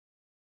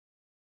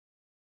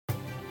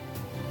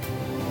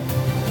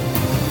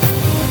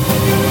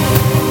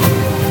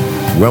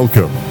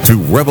Welcome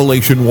to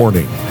Revelation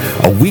Warning,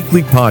 a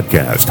weekly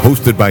podcast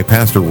hosted by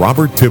Pastor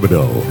Robert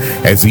Thibodeau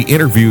as he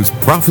interviews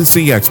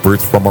prophecy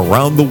experts from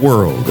around the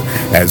world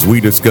as we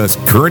discuss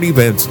current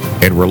events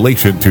in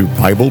relation to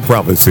Bible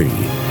prophecy.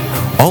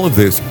 All of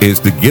this is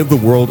to give the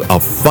world a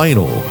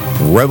final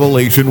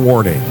revelation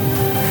warning.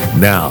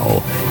 Now,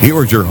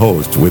 here is your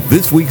host with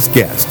this week's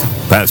guest,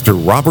 Pastor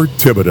Robert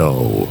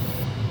Thibodeau.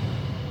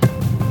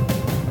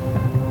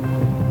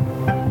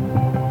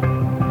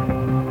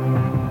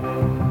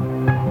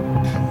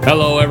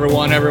 Hello,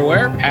 everyone,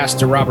 everywhere.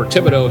 Pastor Robert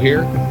Thibodeau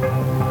here.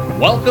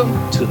 Welcome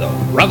to the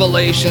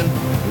Revelation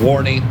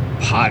Warning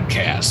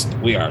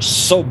Podcast. We are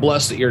so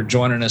blessed that you're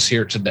joining us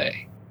here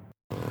today.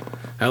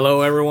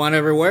 Hello, everyone,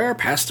 everywhere.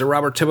 Pastor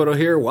Robert Thibodeau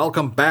here.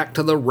 Welcome back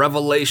to the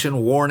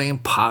Revelation Warning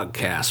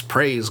Podcast.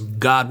 Praise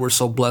God, we're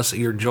so blessed that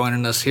you're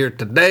joining us here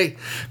today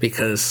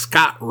because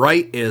Scott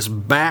Wright is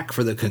back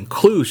for the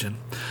conclusion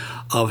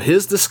of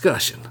his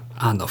discussion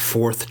on the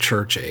fourth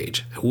church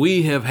age.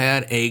 We have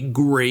had a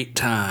great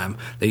time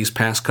these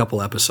past couple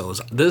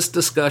episodes. This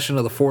discussion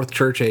of the fourth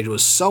church age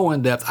was so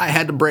in-depth, I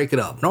had to break it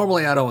up.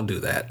 Normally, I don't do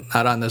that,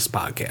 not on this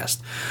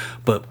podcast.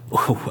 But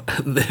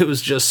there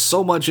was just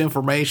so much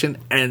information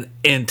and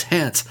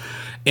intense,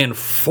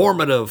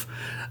 informative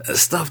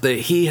stuff that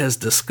he has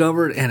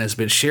discovered and has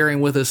been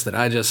sharing with us that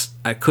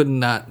I could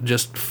not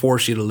just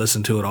force you to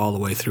listen to it all the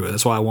way through.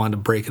 That's why I wanted to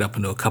break it up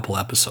into a couple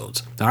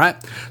episodes. All right,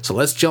 so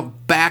let's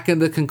jump back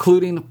into the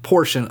concluding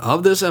portion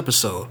of this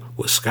episode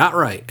with Scott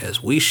Wright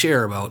as we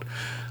share about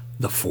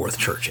the fourth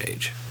church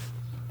age.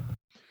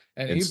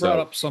 And he brought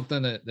up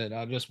something that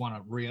I just want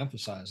to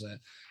reemphasize that,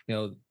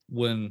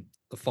 when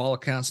the fall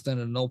of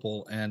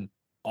Constantinople and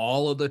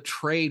all of the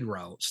trade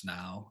routes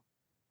now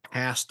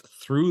passed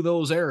through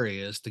those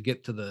areas to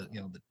get to the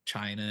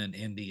China and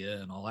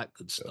India and all that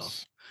good stuff.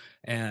 Yes.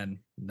 And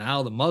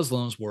now the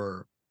Muslims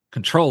were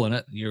controlling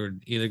it. You're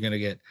either going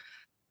to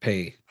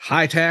pay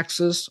high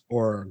taxes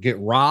or get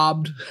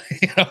robbed,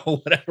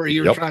 whatever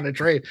you're trying to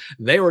trade.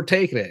 They were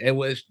taking it. It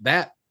was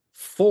that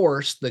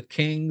forced the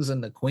kings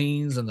and the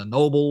queens and the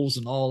nobles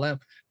and all that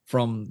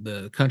from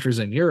the countries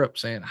in Europe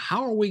saying,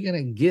 how are we going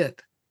to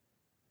get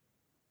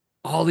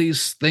all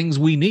these things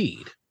we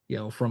need?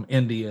 From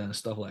India and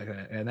stuff like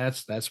that. And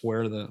that's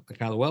where the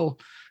kind of,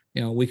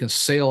 we can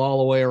sail all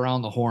the way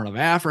around the Horn of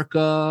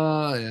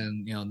Africa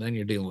and, then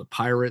you're dealing with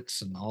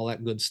pirates and all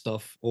that good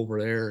stuff over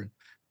there.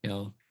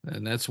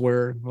 And that's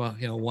where,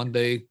 one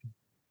day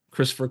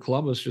Christopher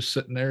Columbus just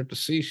sitting there at the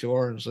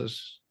seashore and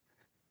says,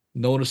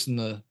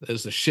 noticing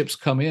as the ships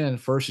come in,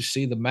 first you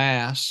see the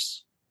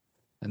masts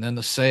and then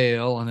the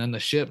sail and then the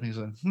ship. And he's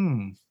like,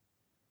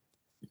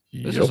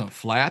 this isn't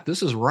flat.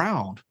 This is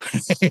round.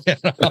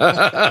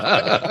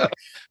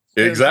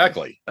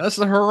 Exactly. That's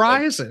the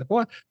horizon.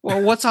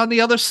 What's on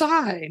the other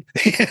side?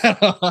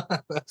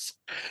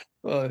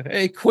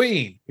 Hey,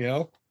 Queen,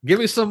 give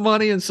me some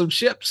money and some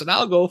ships, and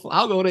I'll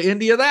go to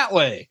India that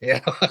way.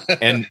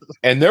 and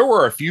there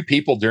were a few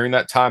people during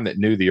that time that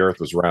knew the Earth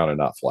was round and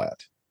not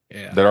flat.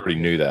 Yeah, that already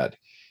knew that.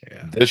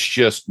 Yeah. This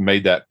just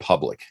made that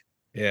public.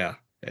 Yeah,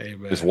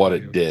 amen. Is what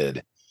it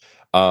did.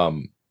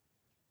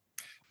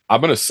 I'm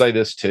going to say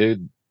this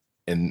too,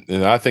 and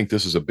I think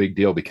this is a big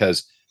deal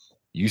because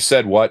you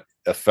said what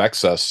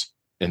affects us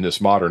in this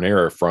modern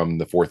era from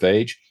the fourth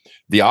age.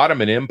 The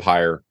Ottoman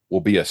Empire will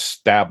be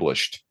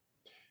established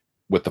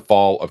with the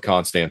fall of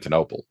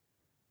Constantinople.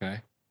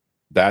 Okay,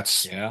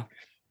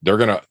 they're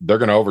gonna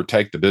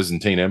overtake the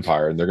Byzantine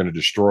Empire and they're going to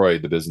destroy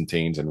the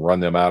Byzantines and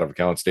run them out of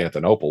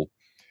Constantinople.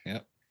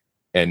 Yep.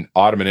 And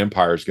Ottoman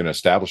Empire is going to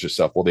establish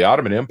itself. Well, the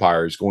Ottoman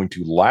Empire is going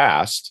to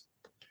last,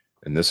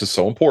 and this is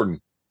so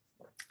important.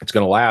 It's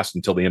going to last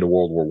until the end of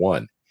World War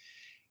I.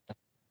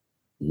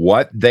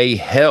 What they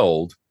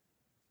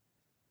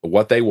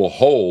will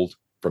hold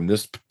from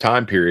this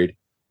time period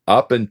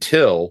up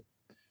until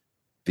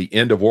the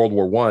end of World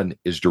War I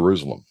is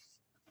Jerusalem.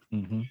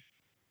 Mm-hmm.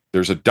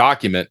 There's a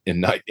document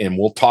and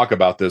we'll talk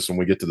about this when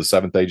we get to the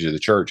seventh age of the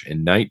church. In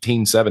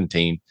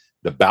 1917,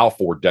 the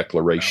Balfour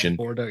Declaration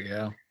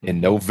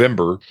in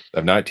November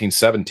of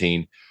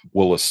 1917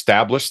 will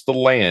establish the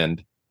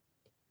land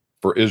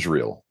for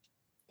Israel.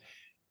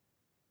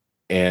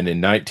 And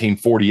in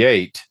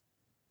 1948,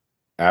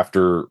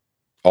 after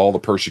all the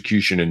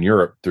persecution in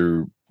Europe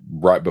through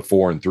right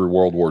before and through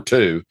World War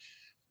II,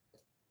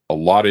 a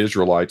lot of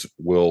Israelites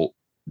they'll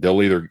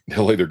either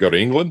go to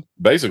England.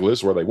 Basically, this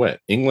is where they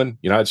went: England,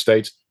 United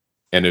States,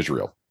 and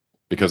Israel,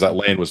 because that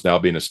land was now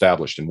being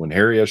established. And when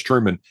Harry S.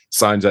 Truman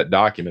signs that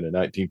document in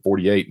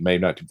 1948, May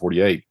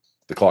 1948,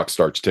 the clock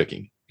starts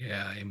ticking.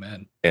 Yeah,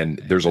 amen.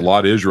 And there's a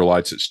lot of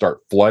Israelites that start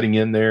flooding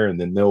in there, and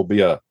then there'll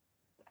be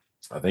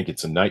I think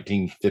it's in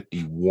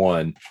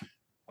 1951.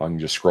 I can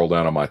just scroll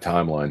down on my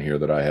timeline here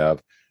that I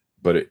have.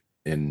 But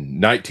in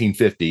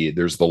 1950,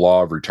 there's the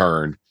law of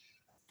return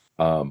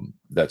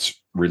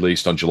that's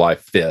released on July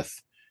 5th.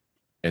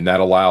 And that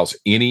allows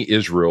any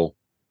Israeli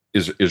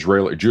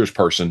Jewish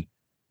person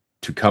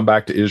to come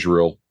back to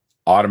Israel,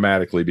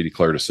 automatically be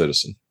declared a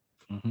citizen.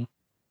 Mm-hmm.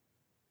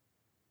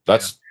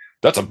 That's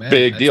a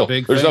big deal.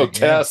 There's no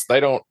test. They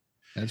don't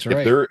That's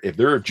right. If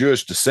they're of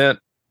Jewish descent,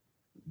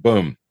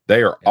 boom,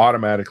 they are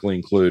automatically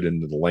included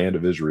into the land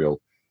of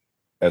Israel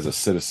as a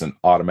citizen,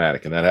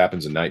 automatic. And that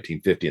happens in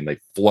 1950, and they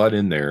flood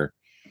in there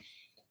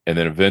and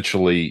then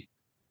eventually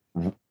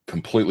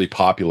completely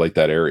populate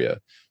that area.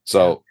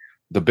 So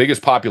the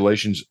biggest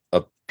populations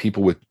of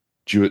people with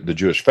the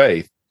Jewish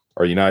faith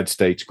are United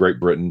States, Great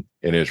Britain,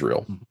 and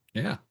Israel.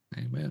 Yeah.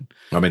 Amen.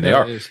 I mean, they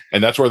are.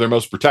 And that's where they're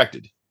most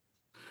protected.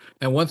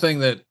 And one thing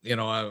that,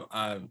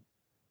 I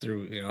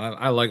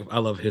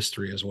love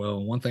history as well.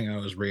 And one thing I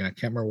was reading, I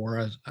can't remember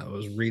where I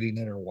was reading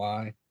it or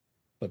why,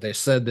 but they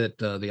said that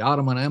the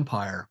Ottoman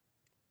Empire,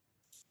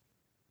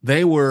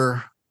 they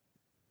were,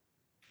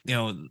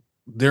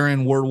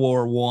 during World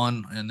War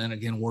I and then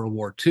again World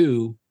War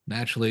II,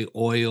 naturally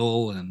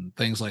oil and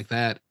things like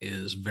that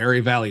is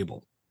very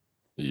valuable.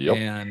 Yep.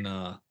 And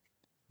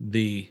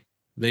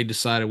they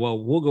decided,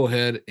 well, we'll go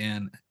ahead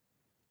and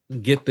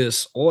get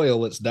this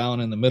oil that's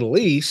down in the Middle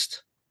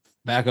East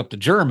back up to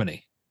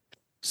Germany.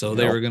 So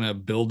they were going to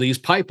build these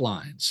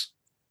pipelines.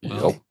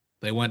 Well,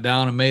 they went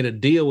down and made a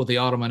deal with the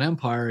Ottoman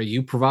Empire.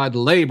 You provide the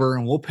labor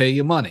and we'll pay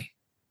you money.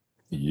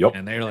 Yep.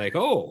 And they're like,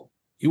 oh,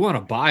 you want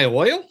to buy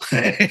oil?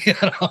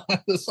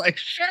 It's like,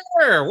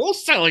 sure, we'll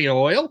sell you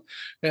oil.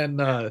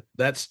 And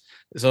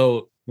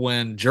so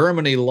when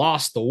Germany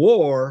lost the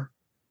war,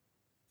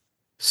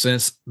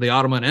 since the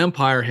Ottoman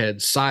Empire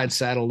had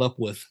saddled up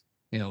with,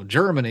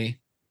 Germany,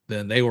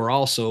 then they were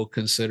also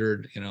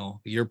considered,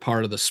 you're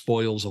part of the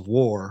spoils of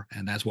war.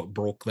 And that's what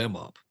broke them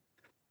up.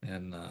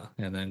 And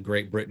then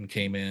Great Britain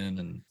came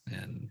in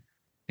and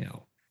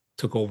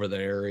took over the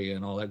area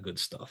and all that good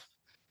stuff.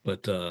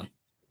 But,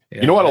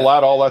 you know what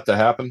allowed all that to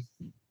happen?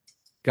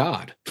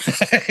 God.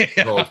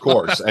 Oh, of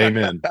course.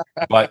 Amen.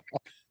 But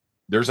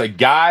there's a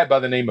guy by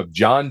the name of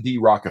John D.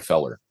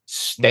 Rockefeller,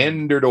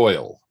 Standard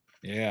Oil.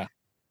 Yeah.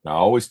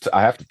 Now,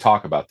 I have to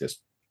talk about this.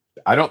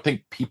 I don't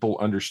think people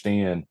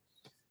understand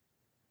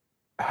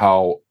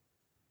how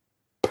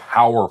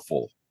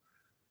powerful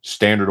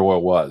Standard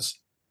Oil was.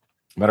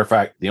 Matter of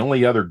fact, the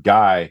only other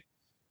guy,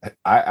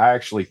 I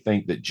actually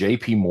think that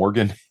J.P.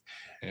 Morgan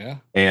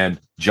and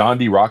John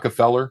D.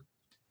 Rockefeller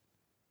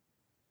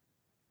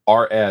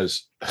are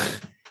as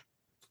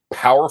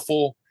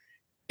powerful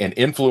and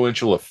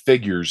influential of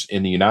figures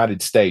in the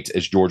United States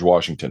as George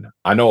Washington.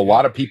 I know a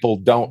lot of people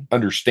don't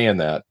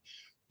understand that.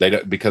 They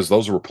don't, because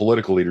those were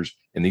political leaders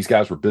and these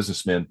guys were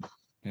businessmen.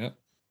 Yeah.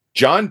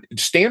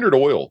 Standard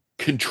Oil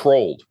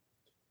controlled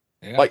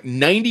like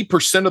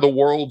 90% of the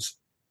world's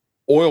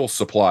oil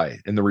supply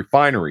in the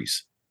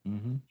refineries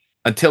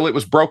until it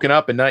was broken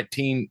up in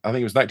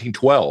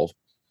 1912.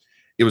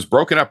 It was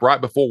broken up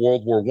right before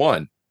World War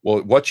I.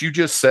 Well, what you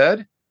just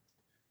said,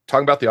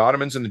 talking about the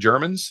Ottomans and the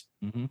Germans.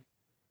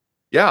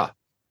 Yeah,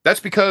 that's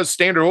because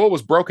Standard Oil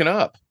was broken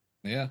up.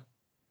 Yeah.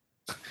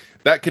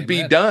 That could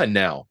be done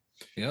now.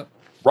 Yep.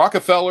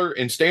 Rockefeller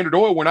and Standard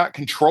Oil were not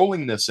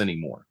controlling this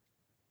anymore.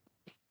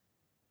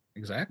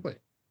 Exactly.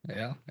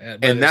 Yeah.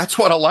 And that's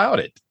what allowed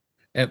it.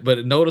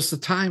 But notice the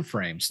time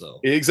frames, though.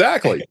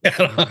 Exactly.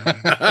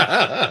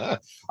 I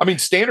mean,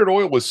 Standard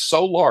Oil was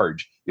so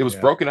large, it was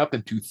broken up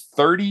into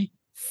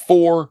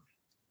 34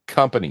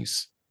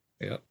 companies.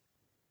 Yep.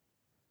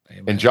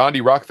 Amen. And John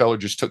D. Rockefeller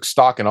just took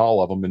stock in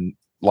all of them and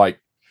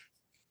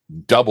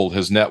doubled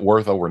his net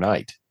worth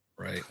overnight.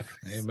 Right.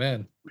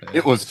 Amen.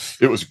 It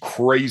was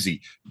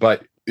crazy,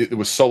 but it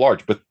was so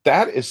large. But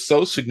that is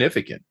so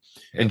significant.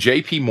 Yep. And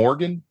J.P.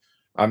 Morgan,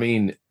 I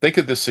mean, think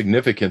of the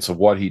significance of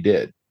what he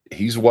did.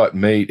 He's what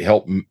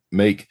helped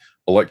make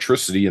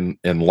electricity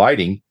and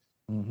lighting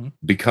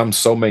become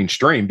so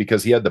mainstream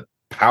because he had the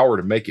power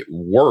to make it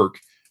work.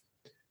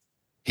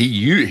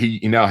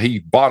 He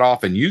bought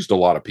off and used a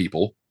lot of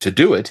people to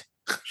do it.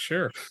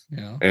 Sure.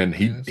 Yeah. And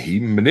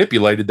he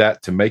manipulated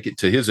that to make it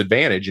to his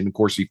advantage. And of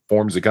course, he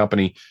forms the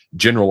company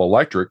General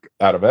Electric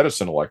out of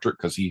Edison Electric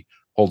because he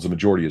holds the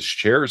majority of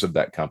shares of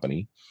that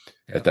company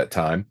at that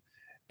time.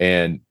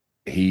 And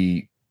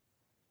he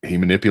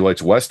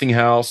manipulates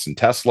Westinghouse and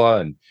Tesla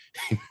and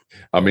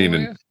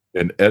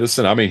and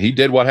Edison. I mean, he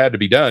did what had to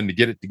be done to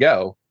get it to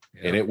go,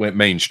 and it went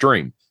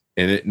mainstream.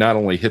 And it not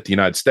only hit the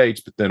United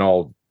States, but then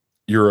all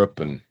Europe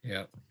and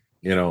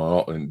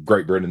and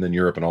Great Britain, and then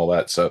Europe and all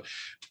that. So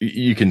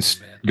you can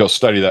go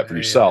study that for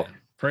yourself.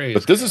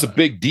 But this is a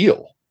big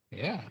deal.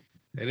 Yeah,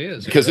 it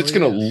is. Because it's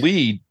going to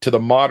lead to the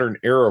modern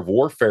era of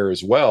warfare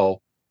as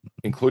well,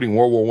 including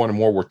World War I and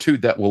World War II,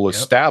 that will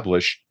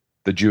establish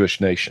the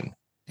Jewish nation.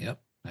 Yep.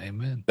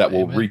 Amen. That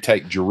will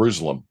retake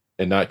Jerusalem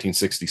in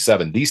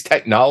 1967. These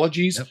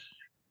technologies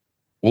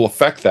will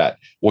affect that.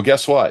 Well,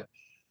 guess what?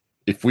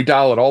 If we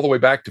dial it all the way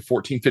back to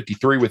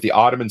 1453 with the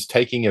Ottomans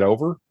taking it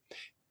over,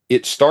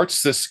 it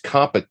starts this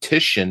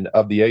competition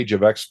of the age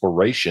of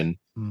exploration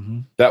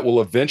that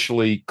will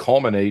eventually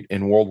culminate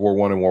in World War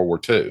I and World War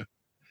II.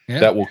 Yeah.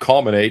 That will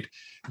culminate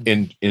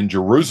in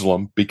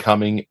Jerusalem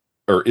becoming,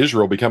 or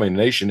Israel becoming a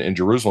nation, and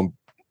Jerusalem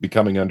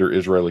becoming under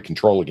Israeli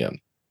control again.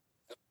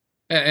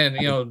 And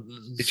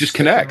it just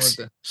connects.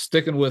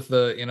 Sticking with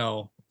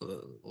the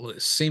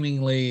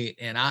seemingly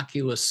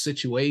innocuous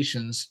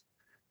situations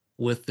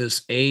with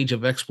this age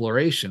of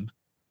exploration,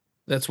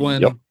 that's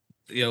when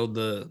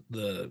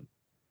the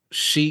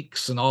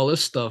sheiks and all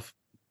this stuff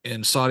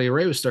in Saudi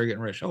Arabia start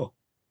getting rich. Oh,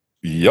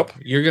 Yep.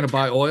 You're going to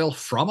buy oil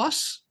from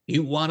us?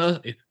 You want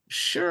to?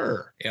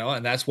 Sure.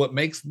 And that's what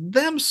makes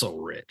them so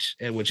rich,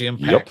 which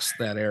impacts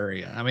that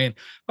area. I mean,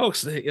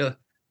 folks,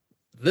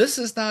 this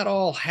is not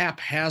all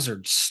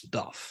haphazard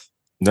stuff.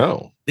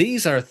 No.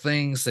 These are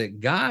things that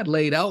God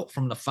laid out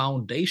from the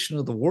foundation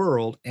of the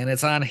world, and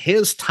it's on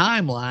his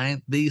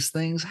timeline these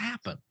things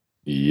happen.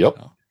 Yep.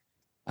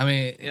 I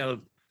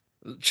mean,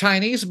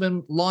 Chinese have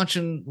been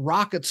launching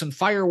rockets and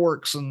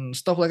fireworks and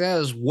stuff like that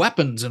as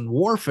weapons in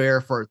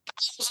warfare for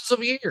thousands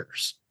of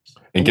years.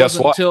 And guess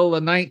what? Until the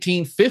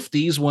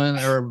 1950s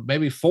or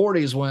maybe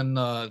 40s when,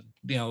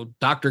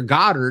 Dr.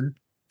 Goddard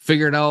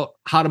figured out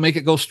how to make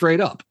it go straight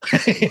up.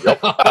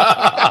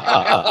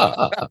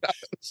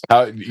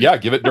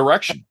 Give it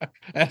direction.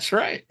 That's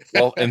right.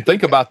 Well, and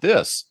think about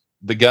this.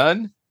 The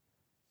gun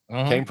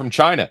came from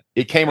China.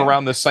 It came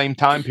around the same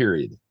time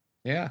period.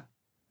 Yeah.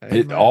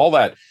 All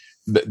that.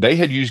 They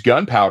had used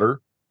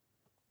gunpowder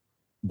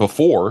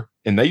before,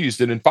 and they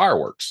used it in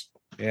fireworks.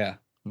 Yeah.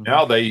 Mm-hmm.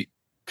 Now they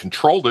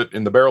controlled it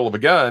in the barrel of a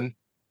gun,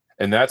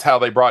 and that's how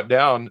they brought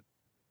down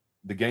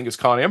the Genghis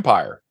Khan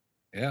Empire.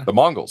 Yeah. The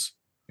Mongols.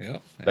 Yeah.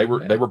 They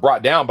were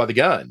brought down by the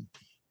gun.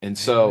 And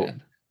so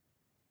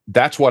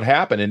that's what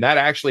happened. And that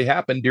actually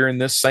happened during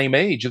this same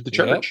age of the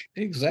church.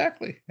 Yep,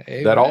 exactly.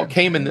 Amen. That all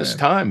came in this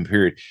time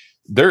period.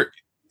 I'm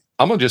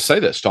going to just say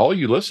this to all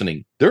you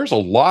listening. There's a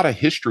lot of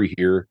history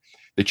here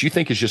that you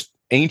think is just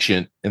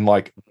ancient and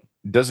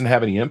doesn't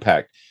have any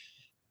impact.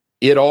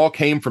 It all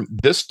came from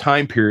this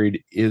time period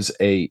is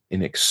an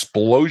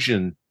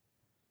explosion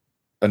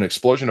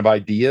of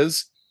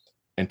ideas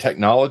and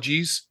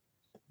technologies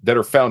that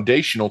are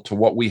foundational to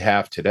what we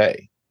have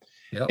today.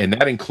 Yep. And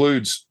that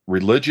includes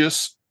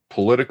religious,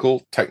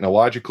 political,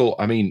 technological.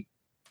 I mean,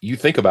 you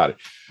think about it.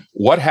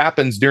 What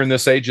happens during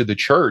this age of the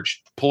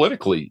church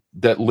politically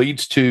that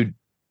leads to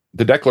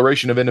the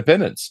Declaration of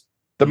Independence,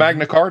 the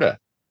Magna Carta,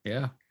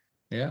 the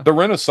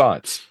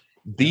Renaissance?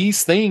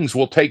 These things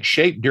will take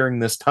shape during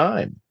this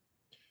time.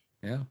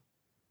 Yeah.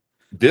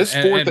 This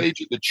fourth age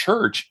of the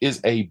church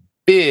is a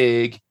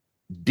big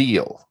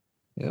deal.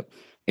 Yep.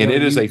 And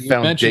it is a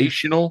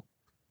foundational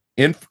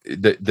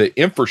the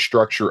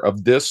infrastructure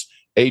of this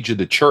age of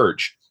the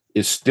church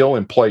is still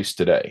in place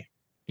today.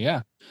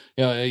 Yeah.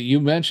 You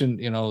mentioned,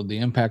 the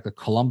impact of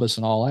Columbus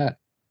and all that.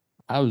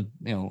 I was,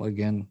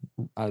 again,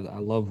 I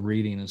love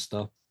reading and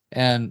stuff.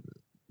 And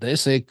they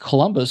say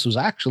Columbus was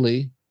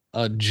actually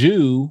a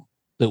Jew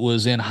that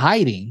was in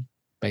hiding,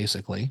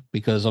 basically,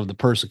 because of the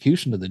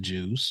persecution of the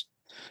Jews.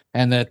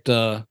 And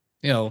that,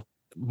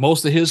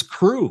 most of his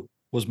crew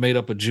was made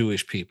up of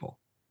Jewish people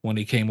when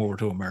he came over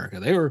to America.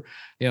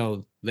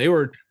 They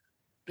were,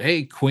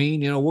 hey,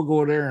 Queen, we'll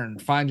go there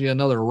and find you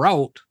another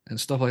route and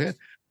stuff like that.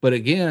 But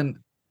again,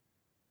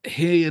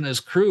 he and his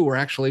crew were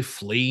actually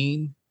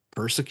fleeing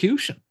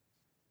persecution,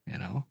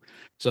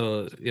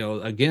 So,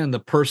 again, the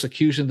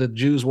persecution that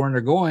Jews were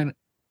undergoing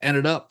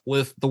ended up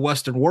with the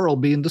Western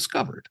world being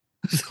discovered.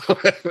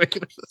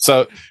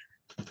 So,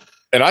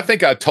 and I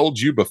think I told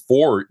you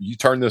before you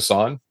turned this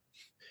on,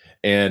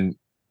 and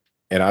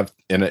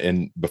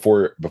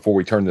before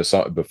we turned this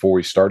on, before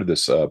we started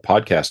this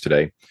podcast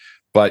today,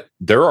 but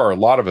there are a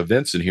lot of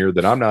events in here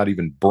that I'm not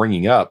even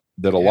bringing up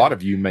that a lot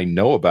of you may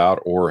know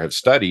about or have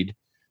studied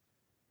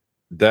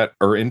that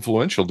are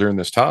influential during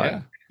this time.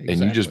 Yeah, exactly.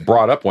 And you just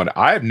brought up one.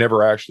 I have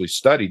never actually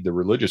studied the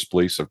religious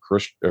beliefs of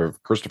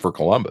Christopher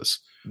Columbus.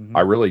 Mm-hmm.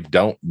 I really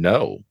don't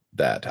know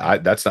that.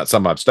 That's not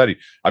something I've studied.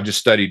 I've just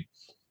studied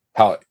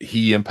how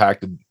he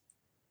impacted,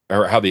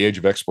 or how the age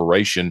of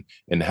exploration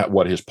and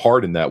what his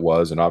part in that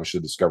was, and obviously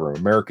the discovery of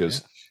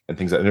Americas and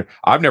things like that.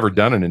 I've never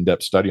done an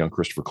in-depth study on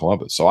Christopher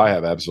Columbus, so I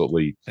have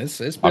absolutely.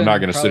 I'm not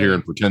going to sit here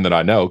and pretend that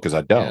I know, because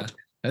I don't.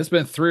 Yeah. It's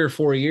been 3 or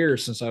 4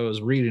 years since I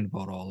was reading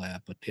about all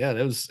that, but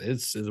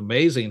it's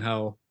amazing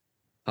how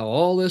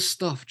all this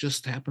stuff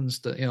just happens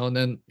to, and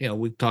then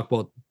we talk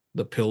about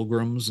the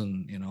Pilgrims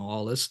and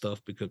all this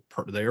stuff because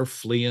they're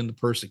fleeing the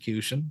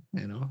persecution.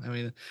 I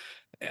mean,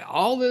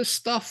 all this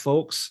stuff,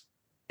 folks,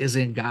 is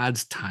in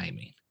God's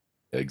timing.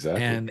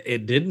 Exactly. And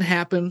it didn't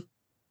happen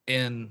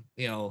in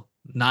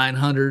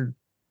 900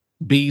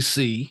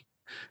 BC,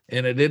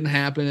 and it didn't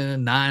happen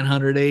in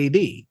 900 AD.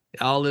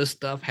 All this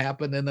stuff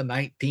happened in the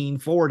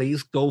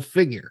 1940s. Go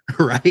figure,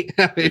 right?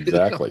 I mean,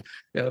 exactly.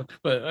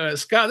 But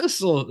Scott,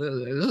 this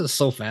is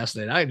so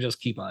fascinating. I just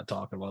keep on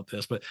talking about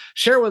this. But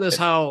share with us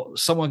how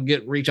someone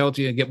reach out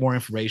to you and get more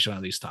information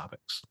on these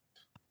topics.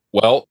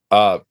 Well,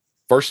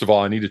 first of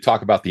all, I need to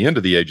talk about the end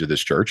of the age of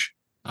this church.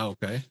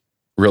 Okay.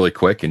 Really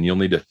quick, and you'll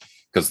need to,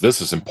 because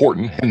this is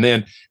important, and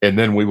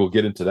then we will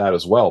get into that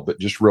as well. But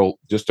just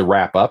to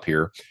wrap up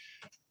here,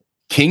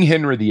 King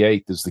Henry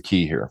VIII is the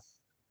key here.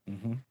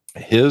 Mm-hmm.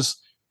 His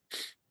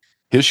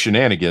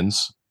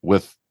shenanigans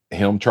with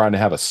him trying to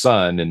have a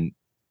son and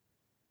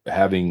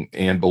having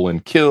Anne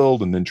Boleyn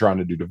killed, and then trying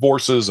to do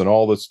divorces and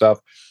all this stuff,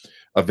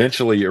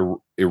 eventually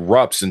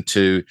erupts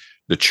into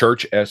the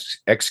church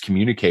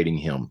excommunicating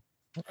him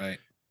Right.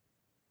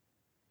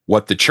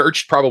 What the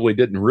church probably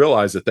didn't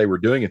realize that they were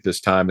doing at this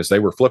time is they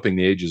were flipping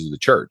the ages of the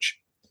church.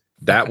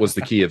 That was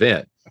the key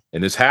event.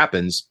 And this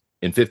happens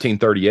in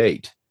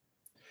 1538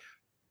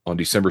 on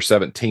December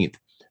 17th.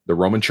 The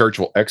Roman Church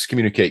will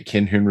excommunicate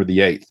King Henry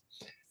VIII.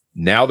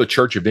 Now the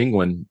Church of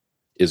England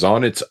is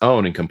on its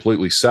own and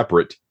completely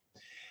separate.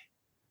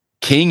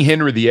 King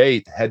Henry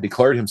VIII had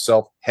declared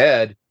himself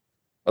head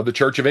of the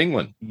Church of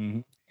England.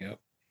 Mm-hmm. Yep.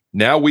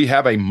 Now we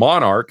have a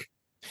monarch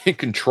in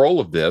control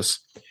of this,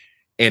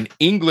 and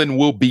England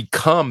will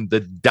become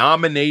the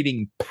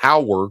dominating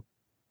power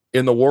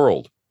in the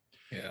world.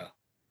 Yeah.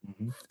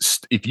 Mm-hmm.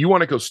 If you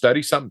want to go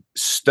study something,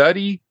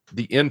 study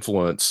the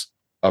influence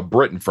of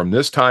Britain from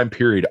this time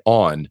period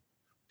on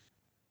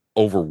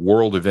over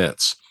world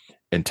events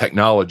and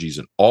technologies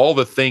and all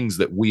the things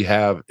that we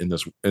have in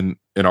this in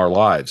our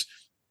lives.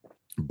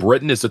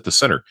 Britain is at the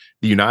center.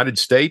 The United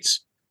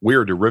States, we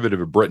are a derivative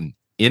of Britain.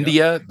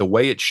 India, the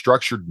way it's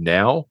structured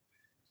now,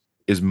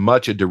 is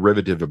much a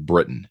derivative of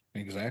Britain.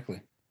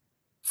 Exactly.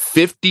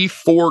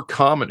 54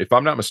 if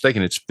I'm not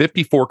mistaken, it's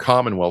 54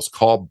 commonwealths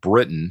call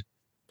Britain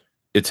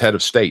its head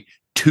of state.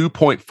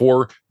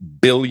 2.4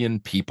 billion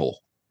people.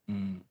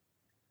 Mm.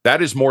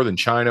 That is more than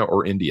China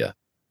or India.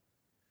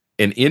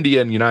 And India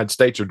and the United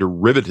States are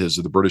derivatives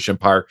of the British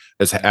Empire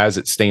as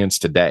it stands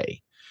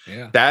today.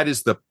 Yeah. That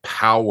is the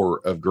power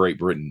of Great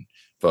Britain,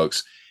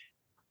 folks.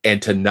 And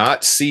to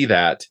not see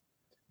that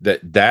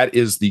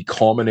is the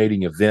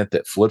culminating event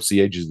that flips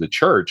the ages of the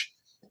church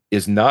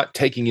is not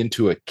taking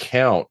into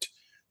account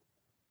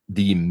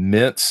the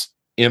immense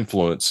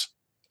influence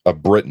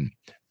of Britain,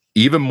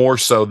 even more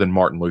so than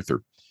Martin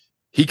Luther.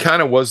 He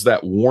kind of was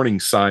that warning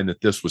sign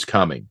that this was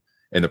coming,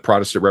 and the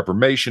Protestant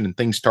Reformation and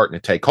things starting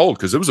to take hold,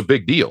 because it was a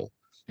big deal.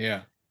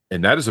 Yeah.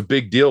 And that is a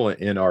big deal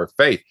in our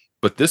faith.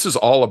 But this is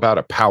all about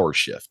a power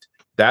shift.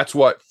 That's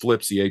what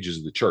flips the ages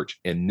of the church.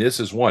 And this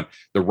is one.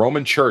 The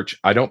Roman Church,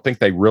 I don't think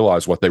they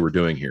realized what they were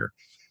doing here.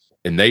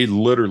 And they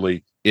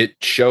literally, it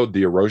showed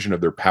the erosion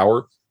of their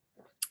power.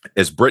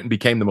 As Britain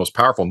became the most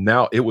powerful,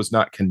 now it was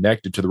not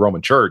connected to the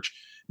Roman Church.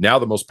 Now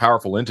the most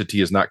powerful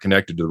entity is not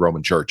connected to the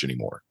Roman Church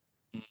anymore,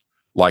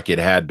 like it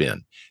had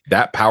been.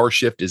 That power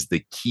shift is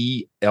the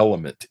key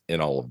element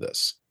in all of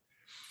this.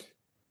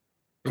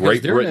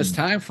 Because during this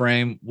time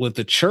frame with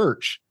the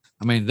church,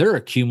 I mean, they're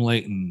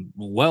accumulating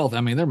wealth.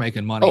 I mean, they're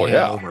making money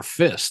hand over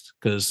fist,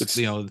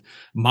 because,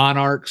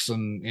 monarchs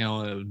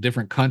and,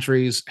 different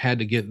countries had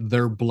to get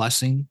their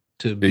blessing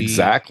to be.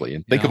 Exactly.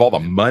 And think of all the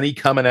money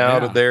coming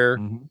out of there.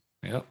 Mm-hmm.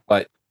 Yep.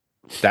 But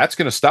that's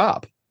going to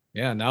stop.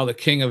 Yeah. Now the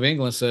King of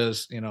England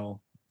says,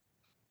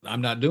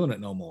 I'm not doing it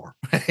no more.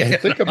 And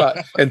think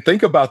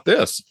about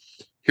this.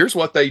 Here's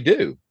what they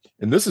do.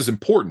 And this is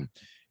important.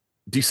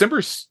 December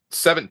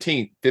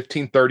 17th,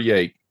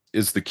 1538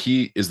 is the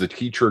key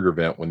trigger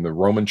event when the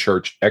Roman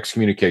Church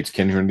excommunicates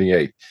King Henry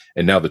VIII,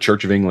 and now the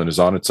Church of England is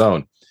on its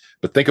own.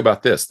 But think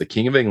about this. The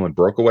King of England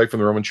broke away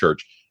from the Roman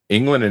Church.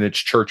 England and its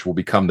church will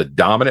become the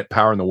dominant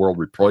power in the world,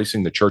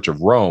 replacing the Church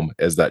of Rome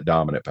as that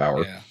dominant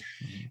power. Yeah.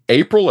 Mm-hmm.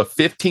 April of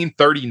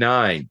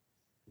 1539.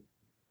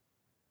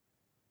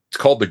 It's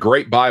called the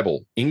Great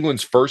Bible.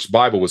 England's first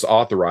Bible was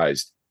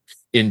authorized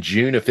in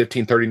June of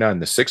 1539.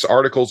 The 6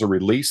 articles are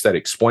released that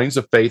explains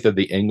the faith of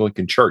the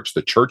Anglican Church.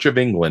 The Church of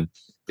England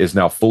is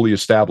now fully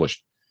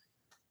established.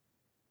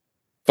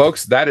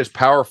 Folks, that is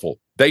powerful.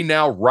 They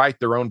now write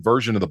their own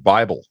version of the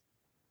Bible.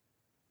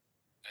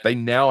 They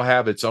now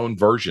have its own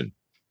version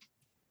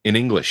in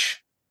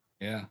English.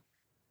 Yeah.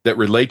 That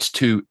relates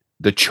to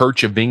the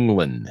Church of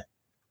England,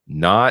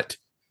 not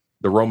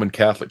the Roman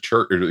Catholic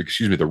Church,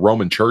 the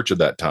Roman Church of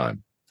that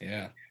time.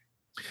 Yeah.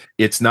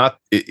 It's not,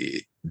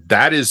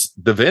 that is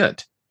the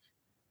event.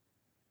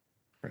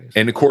 Crazy.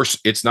 And of course,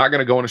 it's not going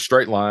to go in a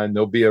straight line.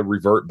 There'll be a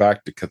revert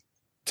back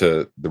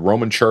to the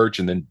Roman Church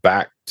and then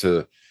back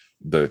to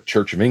the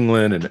Church of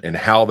England, and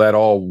how that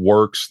all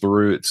works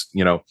through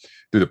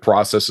through the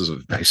processes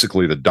of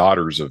basically the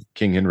daughters of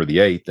King Henry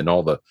VIII and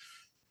all the,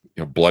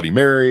 Bloody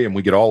Mary, and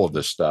we get all of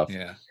this stuff.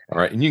 Yeah. All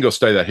right. And you can go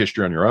study that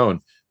history on your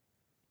own,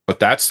 but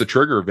that's the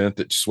trigger event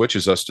that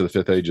switches us to the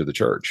 5th age of the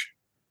church.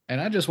 And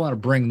I just want to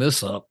bring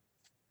this up.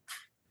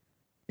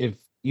 If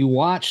you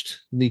watched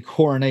the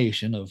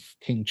coronation of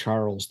King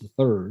Charles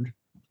III,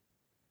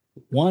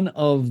 one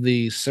of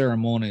the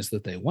ceremonies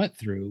that they went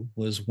through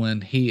was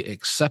when he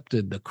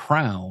accepted the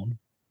crown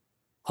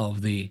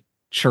of the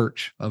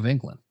Church of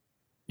England.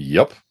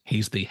 Yep.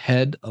 He's the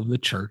head of the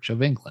Church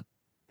of England.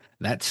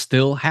 That's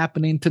still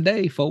happening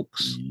today,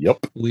 folks.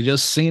 Yep. We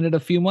just seen it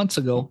a few months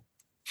ago.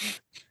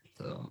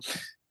 So.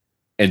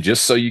 And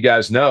just so you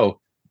guys know,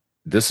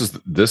 this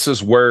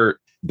is where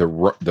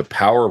the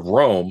power of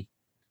Rome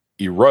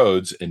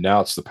erodes, and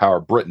now it's the power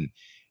of Britain.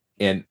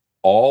 And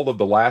all of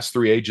the last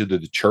 3 ages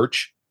of the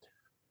church,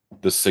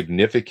 the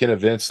significant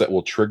events that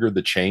will trigger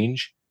the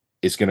change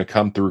is going to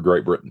come through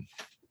Great Britain.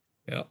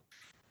 Yep.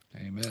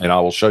 Amen. And I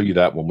will show you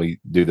that when we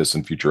do this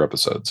in future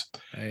episodes.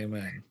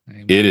 Amen.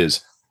 It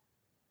is.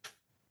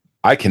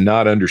 I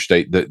cannot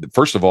understate that.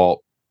 First of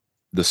all,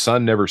 the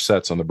sun never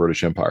sets on the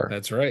British Empire.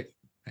 That's right.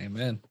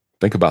 Amen.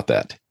 Think about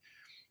that.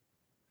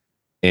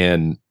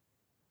 And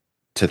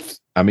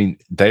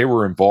they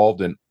were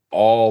involved in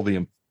all the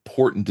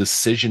important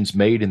decisions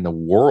made in the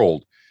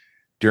world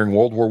during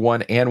World War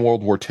I and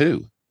World War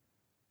II.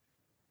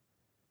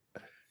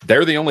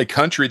 They're the only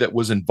country that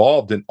was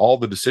involved in all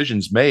the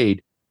decisions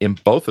made in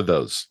both of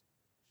those.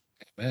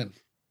 Amen.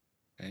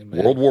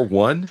 World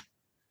War I,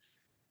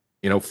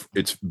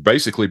 it's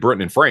basically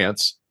Britain and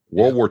France.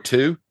 World War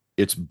II,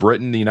 it's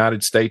Britain, the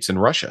United States,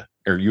 and Russia,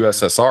 or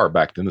USSR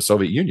back in the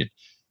Soviet Union.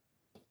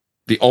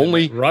 The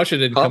only Russia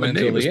didn't come in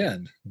until the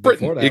end.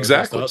 Britain,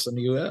 exactly. Us in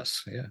the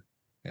U.S.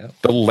 Yeah.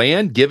 The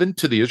land given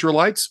to the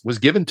Israelites was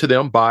given to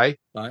them by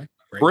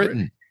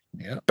Britain.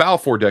 Yeah.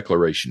 Balfour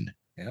Declaration.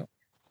 Yeah.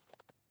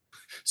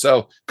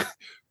 So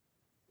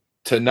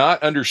to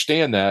not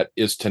understand that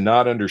is to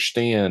not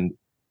understand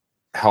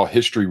how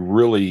history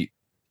really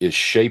is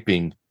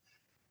shaping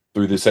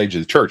through this age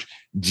of the church.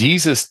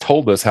 Jesus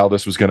told us how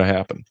this was going to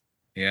happen.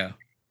 Yeah.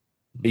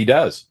 He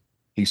does.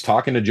 He's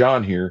talking to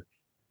John here,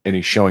 and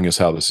he's showing us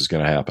how this is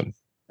going to happen.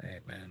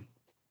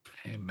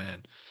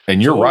 Amen.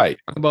 And you're right.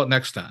 Talk about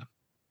next time.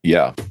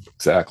 Yeah,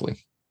 exactly.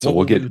 So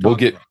we'll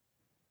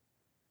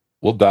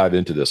dive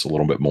into this a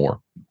little bit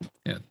more.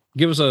 Yeah.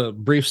 Give us a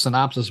brief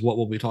synopsis of what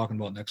we'll be talking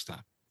about next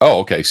time. Oh,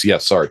 okay. So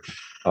sorry.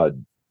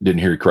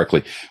 Didn't hear you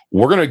correctly.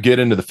 We're going to get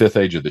into the fifth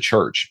age of the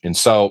church. And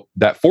so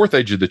that fourth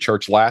age of the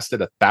church lasted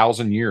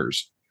 1,000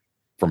 years,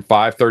 from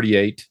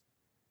 538,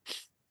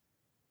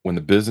 when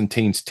the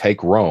Byzantines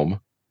take Rome.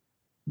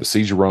 The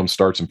siege of Rome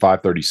starts in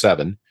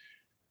 537.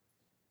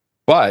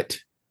 But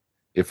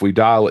if we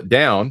dial it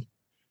down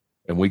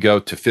and we go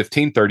to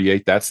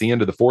 1538, that's the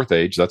end of the fourth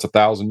age. That's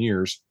 1,000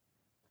 years.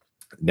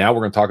 Now we're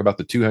going to talk about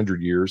the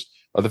 200 years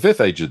of the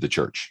fifth age of the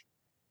church.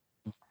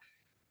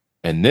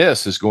 And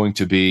this is going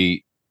to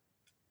be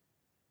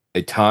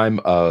a time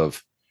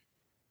of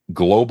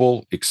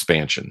global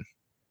expansion.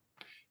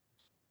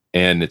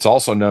 And it's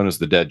also known as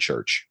the dead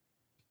church,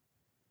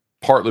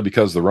 partly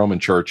because the Roman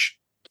church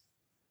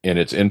and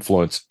its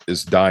influence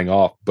is dying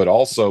off, but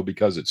also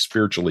because it's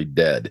spiritually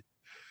dead.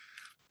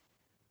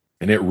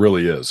 And it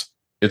really is.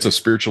 It's a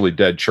spiritually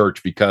dead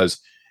church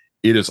because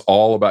it is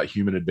all about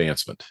human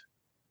advancement.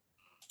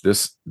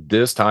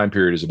 This time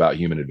period is about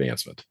human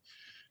advancement.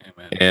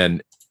 Amen.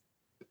 And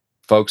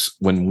folks,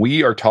 when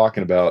we are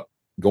talking about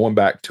going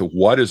back to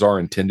what is our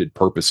intended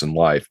purpose in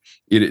life,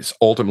 it is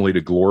ultimately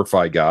to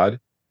glorify God.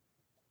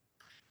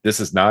 This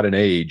is not an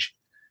age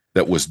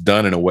that was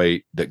done in a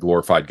way that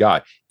glorified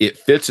God. It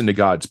fits into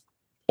God's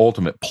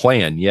ultimate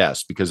plan,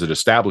 yes, because it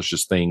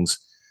establishes things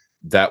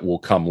that will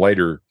come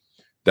later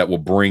that will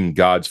bring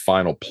God's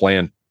final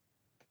plan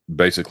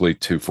basically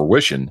to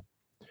fruition.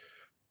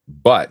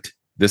 But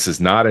this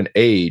is not an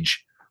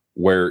age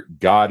where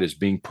God is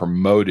being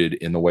promoted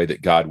in the way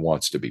that God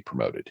wants to be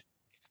promoted.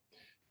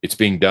 It's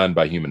being done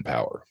by human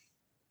power.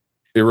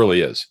 It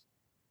really is.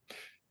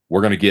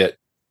 We're going to get,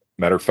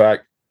 matter of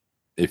fact,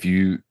 if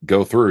you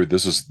go through,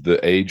 this is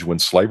the age when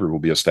slavery will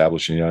be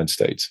established in the United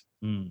States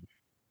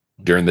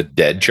during the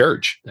dead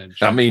church.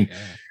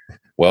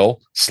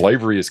 Well,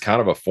 slavery is kind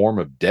of a form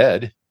of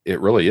dead. It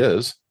really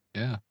is.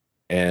 Yeah.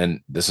 And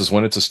this is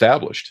when it's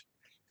established.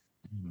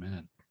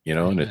 Amen.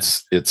 And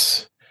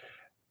it's,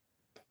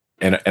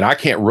 and I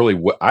can't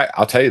really,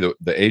 I'll tell you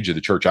the age of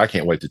the church I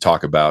can't wait to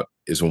talk about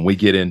is when we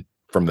get in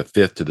from the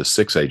fifth to the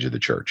sixth age of the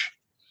church.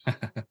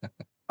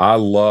 I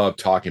love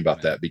talking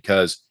about that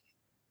because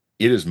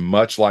it is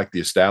much like the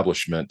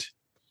establishment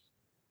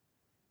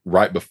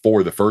right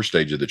before the first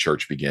stage of the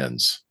church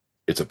begins.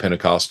 It's a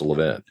Pentecostal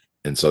event.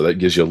 And so that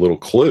gives you a little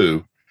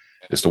clue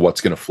as to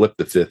what's going to flip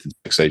the fifth and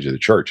sixth age of the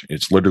church.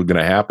 It's literally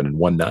going to happen in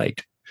one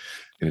night.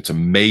 And it's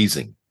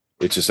amazing.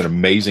 It's just an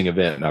amazing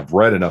event. And I've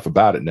read enough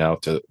about it now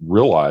to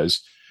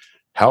realize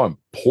how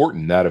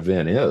important that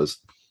event is.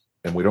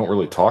 And we don't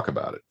really talk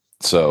about it.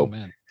 So,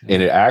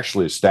 and it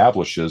actually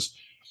establishes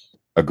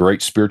a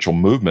great spiritual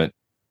movement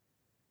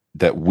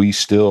that we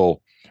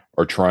still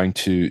are trying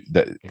to,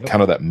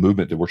 kind of that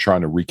movement that we're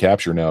trying to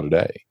recapture now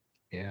today.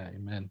 Yeah.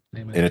 Amen.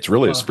 And it's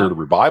really a spirit of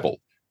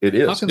revival. It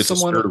is. It's a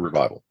spirit of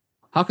revival.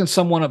 How can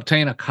someone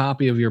obtain a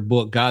copy of your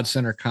book,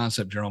 God-Centered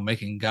Concept Journal,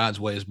 Making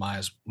God's Ways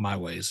My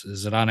Ways?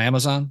 Is it on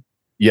Amazon?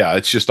 Yeah,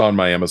 it's just on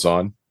my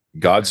Amazon.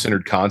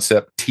 God-Centered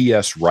Concept,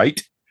 T.S.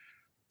 Wright.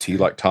 T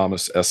like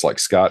Thomas, S like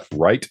Scott,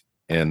 Wright.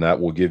 And that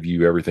will give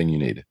you everything you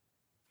need.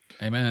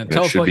 Amen.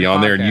 It should be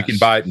on there, and you can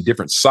buy it in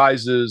different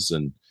sizes.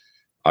 And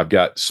I've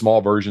got small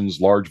versions,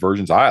 large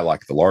versions. I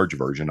like the large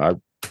version. I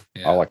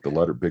like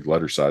the big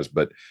letter size,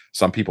 but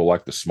some people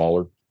like the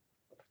smaller.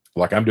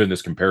 Like I'm doing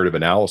this comparative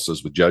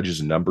analysis with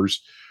judges and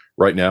numbers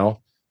right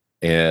now,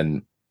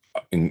 and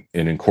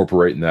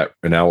incorporating that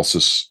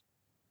analysis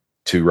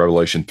to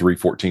Revelation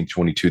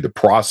 3:14-22. The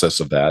process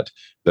of that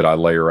I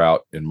layer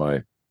out in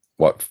my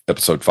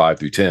episode 5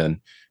 through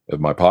 10 of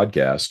my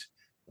podcast,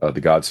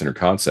 the God-Centered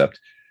Concept.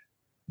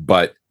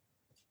 But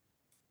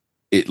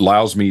it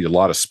allows me a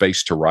lot of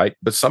space to write.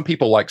 But some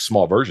people like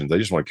small versions. They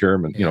just want to carry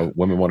them, and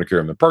women want to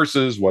carry them in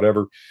purses,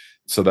 whatever.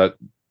 So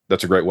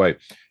that's a great way.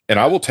 And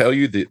I will tell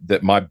you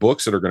that my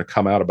books that are going to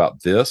come out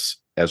about this,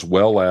 as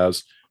well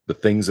as the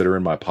things that are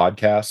in my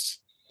podcasts,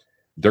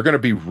 they're going to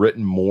be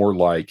written more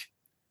like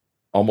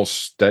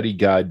almost study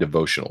guide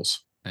devotionals.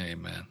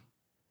 Amen.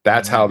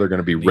 That's how they're going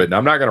to be written.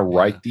 I'm not going to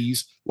write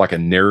these like a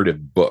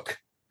narrative book.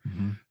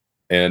 Mm-hmm.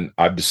 And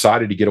I've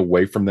decided to get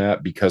away from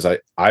that because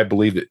I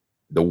believe that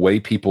the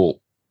way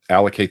people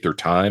allocate their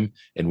time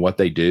and what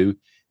they do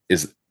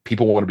is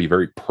people want to be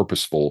very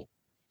purposeful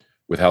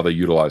with how they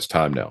utilize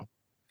time now.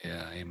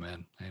 Yeah.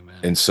 Amen. Amen.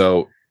 And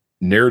so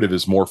narrative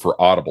is more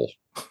for Audible,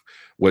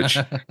 which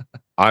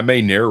I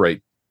may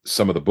narrate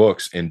some of the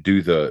books and do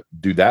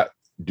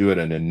it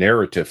in a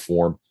narrative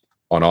form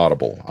on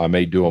Audible. I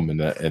may do them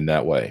in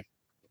that way.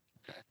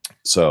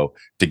 So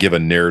to give a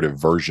narrative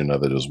version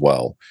of it as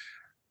well.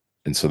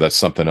 And so that's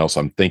something else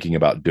I'm thinking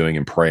about doing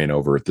and praying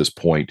over at this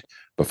point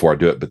before I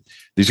do it. But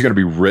these are going to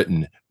be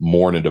written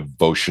more in a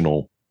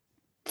devotional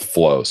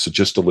flow. So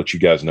just to let you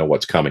guys know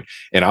what's coming.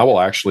 And I will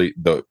actually,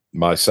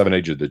 my 7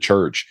 Age of the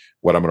Church,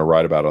 what I'm going to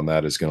write about on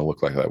that is going to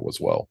look like that as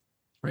well.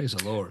 Praise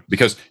the Lord.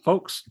 Because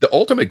folks, the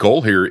ultimate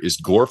goal here is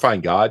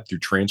glorifying God through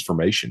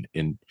transformation,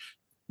 in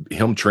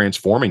him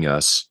transforming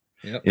us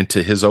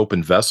into his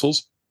open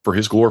vessels for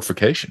his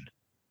glorification.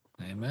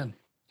 Amen.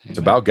 It's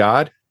about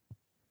God,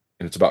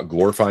 and it's about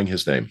glorifying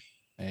his name.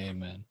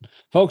 Amen.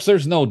 Folks,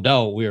 there's no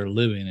doubt we are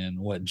living in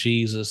what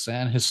Jesus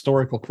and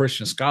historical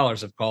Christian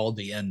scholars have called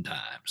the end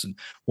times. And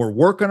we're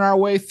working our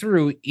way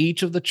through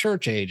each of the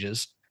church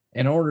ages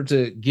in order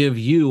to give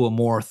you a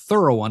more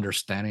thorough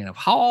understanding of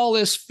how all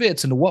this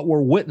fits into what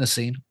we're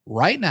witnessing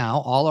right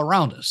now all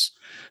around us.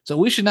 So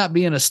we should not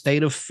be in a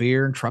state of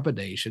fear and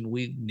trepidation.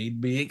 We need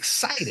to be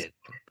excited.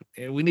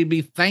 We need to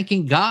be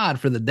thanking God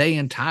for the day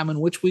and time in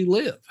which we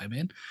live.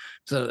 Amen.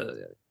 So,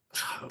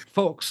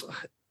 folks,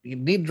 you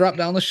need to drop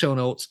down the show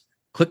notes,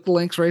 click the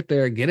links right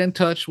there, get in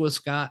touch with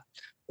Scott,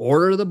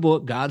 order the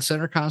book, God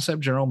Center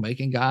Concept Journal,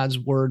 Making God's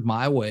Word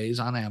My Ways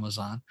on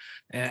Amazon.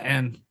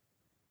 And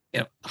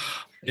you know,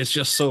 it's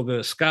just so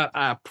good. Scott,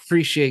 I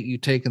appreciate you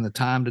taking the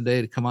time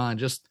today to come on,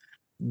 just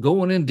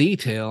going in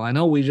detail. I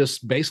know we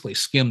just basically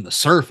skimmed the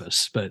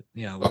surface, but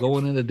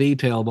going into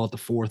detail about the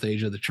fourth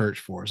age of the church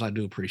for us. I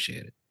do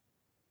appreciate it.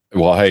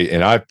 Well, hey,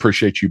 and I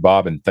appreciate you,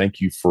 Bob, and thank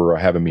you for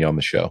having me on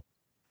the show.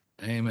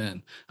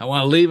 Amen. I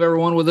want to leave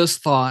everyone with this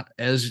thought.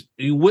 As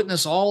you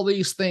witness all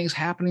these things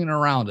happening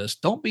around us,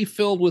 don't be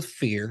filled with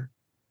fear,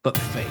 but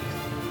faith.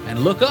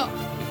 And look up,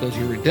 because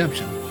your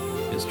redemption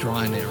is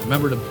drawing near.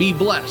 Remember to be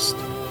blessed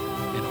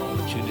in all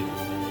that you do.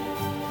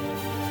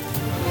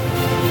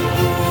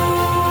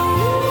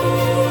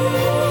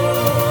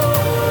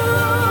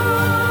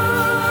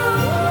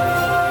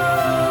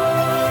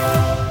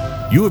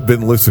 You have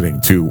been listening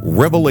to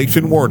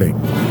Revelation Warning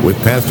with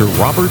Pastor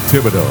Robert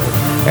Thibodeau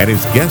and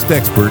his guest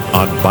expert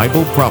on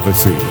Bible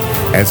prophecy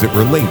as it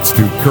relates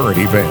to current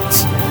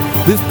events.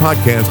 This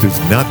podcast is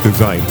not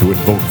designed to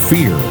invoke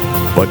fear,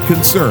 but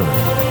concern.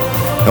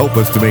 Help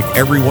us to make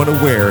everyone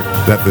aware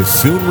that the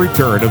soon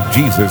return of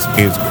Jesus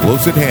is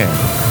close at hand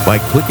by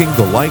clicking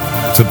the like,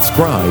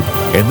 subscribe,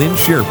 and then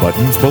share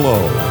buttons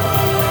below.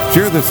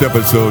 Share this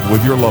episode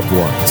with your loved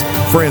ones,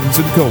 friends,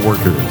 and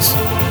coworkers.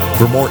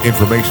 For more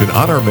information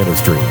on our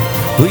ministry,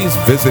 please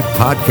visit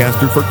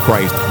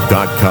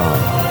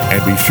podcasterforchrist.com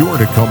and be sure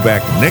to come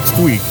back next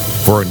week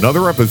for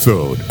another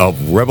episode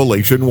of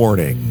Revelation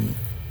Warning.